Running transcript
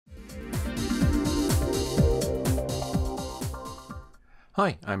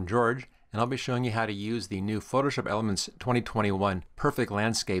Hi, I'm George, and I'll be showing you how to use the new Photoshop Elements 2021 Perfect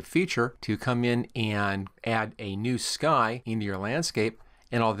Landscape feature to come in and add a new sky into your landscape.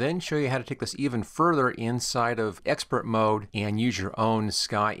 And I'll then show you how to take this even further inside of expert mode and use your own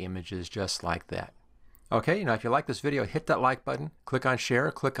sky images just like that. Okay, now if you like this video, hit that like button, click on share,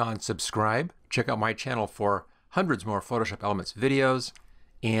 click on subscribe. Check out my channel for hundreds more Photoshop Elements videos.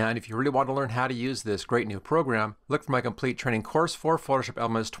 And if you really want to learn how to use this great new program, look for my complete training course for Photoshop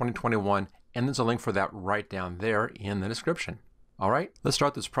Elements 2021, and there's a link for that right down there in the description. All right, let's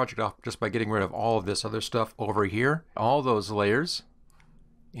start this project off just by getting rid of all of this other stuff over here, all those layers,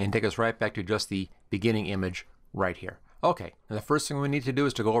 and take us right back to just the beginning image right here. Okay, and the first thing we need to do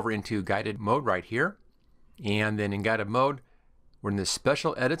is to go over into guided mode right here, and then in guided mode, we're in the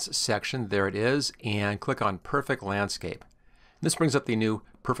special edits section, there it is, and click on Perfect Landscape. This brings up the new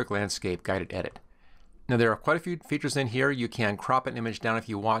Perfect Landscape Guided Edit. Now there are quite a few features in here. You can crop an image down if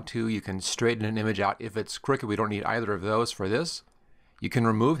you want to. You can straighten an image out if it's crooked. We don't need either of those for this. You can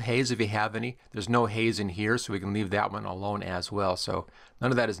remove haze if you have any. There's no haze in here, so we can leave that one alone as well. So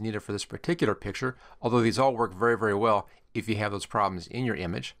none of that is needed for this particular picture, although these all work very, very well if you have those problems in your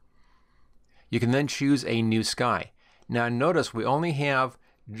image. You can then choose a new sky. Now notice we only have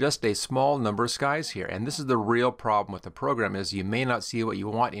just a small number of skies here, and this is the real problem with the program, is you may not see what you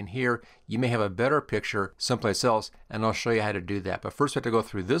want in here. You may have a better picture someplace else, and I'll show you how to do that. But first we have to go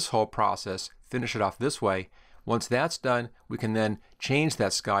through this whole process, finish it off this way. Once that's done, we can then change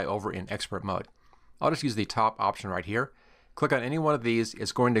that sky over in expert mode. I'll just use the top option right here. Click on any one of these.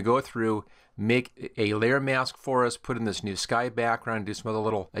 It's going to go through, make a layer mask for us, put in this new sky background, do some other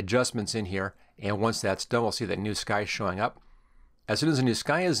little adjustments in here, and once that's done, we'll see that new sky showing up. As soon as the new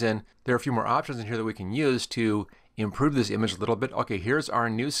sky is in, there are a few more options in here that we can use to improve this image a little bit. Okay, here's our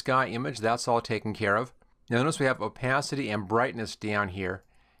new sky image. That's all taken care of. Now notice we have opacity and brightness down here.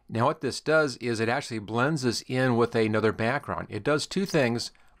 Now what this does is it actually blends us in with another background. It does two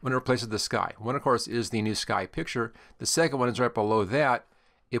things when it replaces the sky. One, of course, is the new sky picture. The second one is right below that.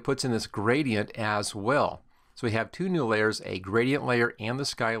 It puts in this gradient as well. So we have two new layers, a gradient layer and the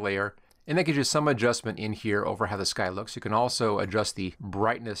sky layer. And that gives you some adjustment in here over how the sky looks. You can also adjust the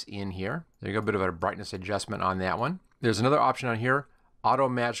brightness in here. There you go, a bit of a brightness adjustment on that one. There's another option on here, auto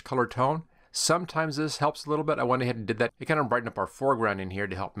match color tone. Sometimes this helps a little bit. I went ahead and did that. It kind of brightened up our foreground in here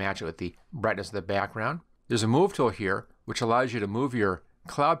to help match it with the brightness of the background. There's a move tool here, which allows you to move your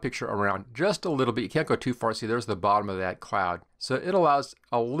cloud picture around just a little bit. You can't go too far. See, there's the bottom of that cloud. So it allows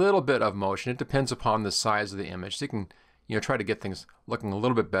a little bit of motion. It depends upon the size of the image. So you can, try to get things looking a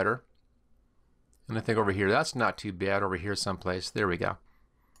little bit better. And I think over here, that's not too bad over here someplace. There we go.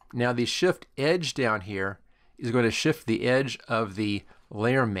 Now the shift edge down here is going to shift the edge of the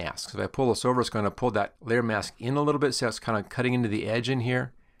layer mask. So if I pull this over, it's going to pull that layer mask in a little bit, so it's kind of cutting into the edge in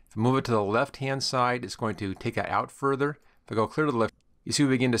here. If I move it to the left-hand side, it's going to take that out further. If I go clear to the left, you see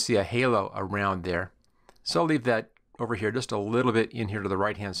we begin to see a halo around there. So I'll leave that over here just a little bit in here to the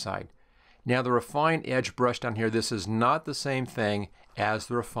right-hand side. Now the refine edge brush down here, this is not the same thing as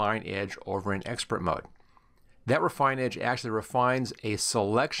the refine edge over in expert mode. That refine edge actually refines a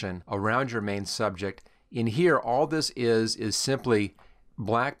selection around your main subject. In here, all this is simply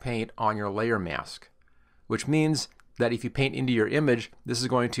black paint on your layer mask, which means that if you paint into your image, this is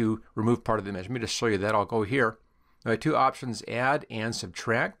going to remove part of the image. Let me just show you that. I'll go here. There are two options, add and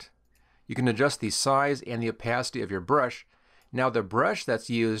subtract. You can adjust the size and the opacity of your brush. Now the brush that's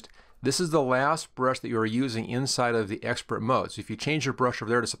used, this is the last brush that you are using inside of the expert mode. So if you change your brush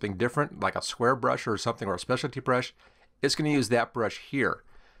over there to something different, like a square brush or something, or a specialty brush, it's going to use that brush here.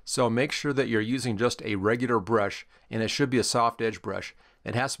 So make sure that you're using just a regular brush, and it should be a soft edge brush.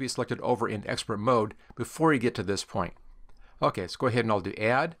 It has to be selected over in expert mode before you get to this point. Okay, let's go ahead and I'll do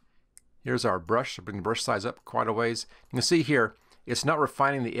add. Here's our brush. So bring the brush size up quite a ways. You can see here, it's not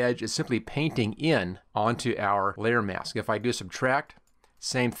refining the edge, it's simply painting in onto our layer mask. If I do subtract,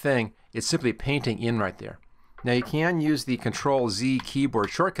 same thing, it's simply painting in right there. Now you can use the Control-Z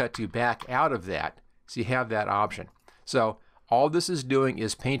keyboard shortcut to back out of that, so you have that option. So all this is doing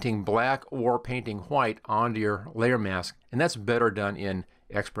is painting black or painting white onto your layer mask, and that's better done in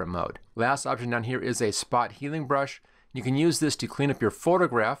expert mode. Last option down here is a spot healing brush. You can use this to clean up your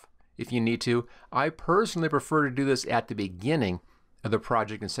photograph if you need to. I personally prefer to do this at the beginning of the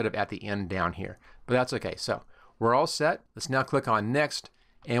project instead of at the end down here, but that's okay. So we're all set. Let's now click on next,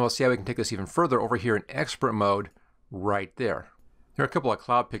 and we'll see how we can take this even further over here in expert mode right there. There are a couple of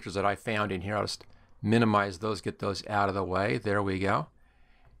cloud pictures that I found in here. I'll just minimize those, get those out of the way. There we go.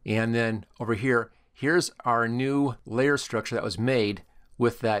 And then over here, here's our new layer structure that was made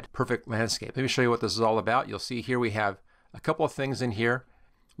with that perfect landscape. Let me show you what this is all about. You'll see here we have a couple of things in here.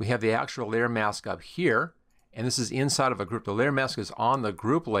 We have the actual layer mask up here, and this is inside of a group. The layer mask is on the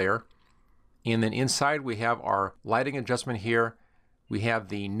group layer, and then inside we have our lighting adjustment here. We have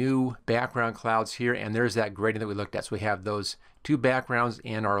the new background clouds here, and there's that gradient that we looked at. So we have those two backgrounds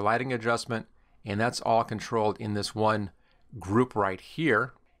and our lighting adjustment, and that's all controlled in this one group right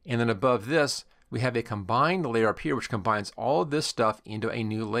here. And then above this, we have a combined layer up here, which combines all of this stuff into a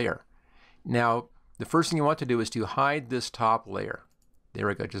new layer. Now, the first thing you want to do is to hide this top layer. There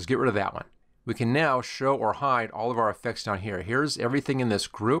we go, just get rid of that one. We can now show or hide all of our effects down here. Here's everything in this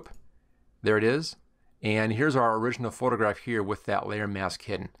group. There it is. And here's our original photograph here with that layer mask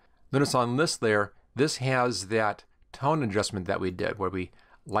hidden. Notice on this layer, this has that tone adjustment that we did where we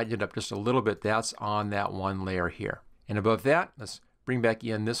lightened it up just a little bit. That's on that one layer here. And above that, let's bring back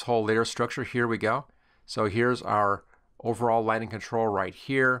in this whole layer structure. Here we go. So here's our overall lighting control right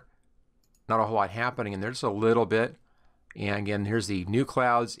here. Not a whole lot happening in there, just a little bit. And again, here's the new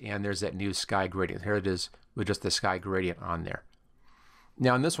clouds, and there's that new sky gradient. Here it is with just the sky gradient on there.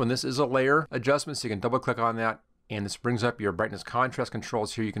 Now in this one, this is a layer adjustment, so you can double click on that, and this brings up your brightness contrast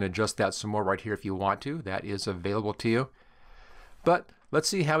controls here. You can adjust that some more right here if you want to. That is available to you. But let's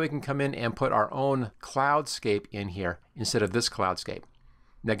see how we can come in and put our own cloudscape in here instead of this cloudscape.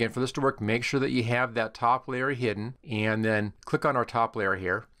 Now again, for this to work, make sure that you have that top layer hidden, and then click on our top layer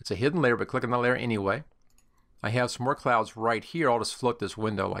here. It's a hidden layer, but click on the layer anyway. I have some more clouds right here. I'll just float this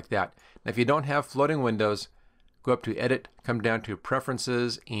window like that. Now if you don't have floating windows, go up to Edit, come down to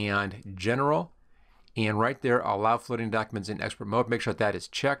Preferences and General, and right there, allow floating documents in expert mode. Make sure that is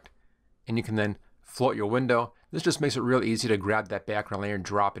checked, and you can then float your window. This just makes it real easy to grab that background layer and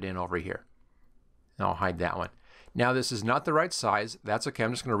drop it in over here. And I'll hide that one. Now this is not the right size. That's okay.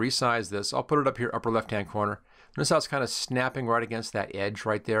 I'm just going to resize this. I'll put it up here, upper left-hand corner. Notice how it's kind of snapping right against that edge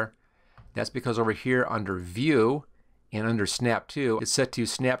right there. That's because over here under View and under Snap To, it's set to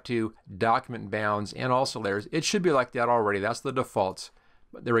Snap to Document Bounds and also Layers. It should be like that already. That's the defaults.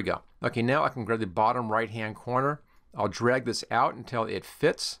 But there we go. Okay, now I can grab the bottom right-hand corner. I'll drag this out until it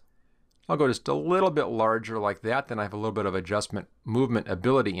fits. I'll go just a little bit larger like that. Then I have a little bit of adjustment, movement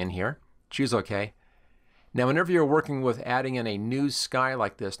ability in here. Choose OK. Now, whenever you're working with adding in a new sky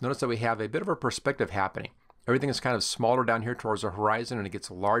like this, notice that we have a bit of a perspective happening. Everything is kind of smaller down here towards the horizon, and it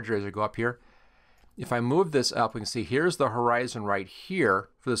gets larger as you go up here. If I move this up, we can see here's the horizon right here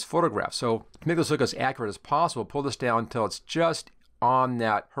for this photograph. So to make this look as accurate as possible, pull this down until it's just on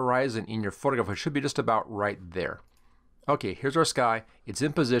that horizon in your photograph. It should be just about right there. Okay, here's our sky. It's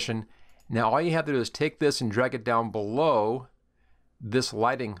in position. Now all you have to do is take this and drag it down below this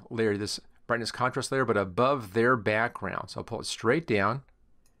lighting layer, this brightness contrast layer, but above their background. So I'll pull it straight down,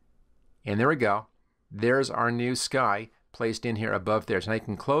 and there we go. There's our new sky placed in here above there. So now you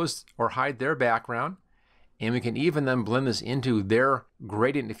can close or hide their background, and we can even then blend this into their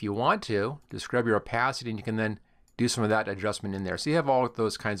gradient if you want to. Just grab your opacity, and you can then do some of that adjustment in there. So you have all of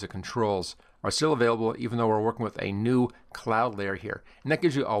those kinds of controls are still available even though we're working with a new cloud layer here. And that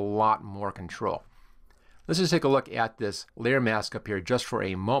gives you a lot more control. Let's just take a look at this layer mask up here just for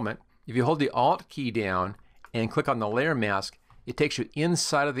a moment. If you hold the Alt key down and click on the layer mask, it takes you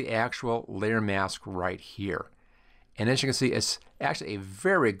inside of the actual layer mask right here. And as you can see, it's actually a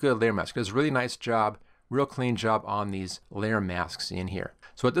very good layer mask. It does a really nice job, real clean job on these layer masks in here.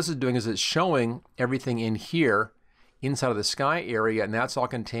 So what this is doing is it's showing everything in here inside of the sky area, and that's all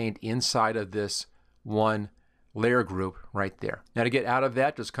contained inside of this one layer group right there. Now to get out of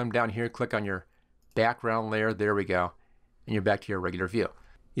that, just come down here, click on your background layer. There we go. And you're back to your regular view.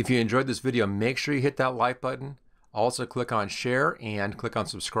 If you enjoyed this video, make sure you hit that like button. Also click on share and click on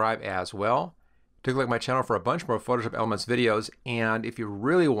subscribe as well. Take a look at my channel for a bunch more Photoshop Elements videos. And if you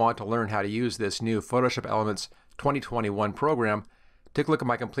really want to learn how to use this new Photoshop Elements 2021 program, take a look at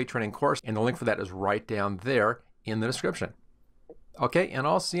my complete training course, and the link for that is right down there in the description. Okay, and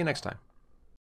I'll see you next time.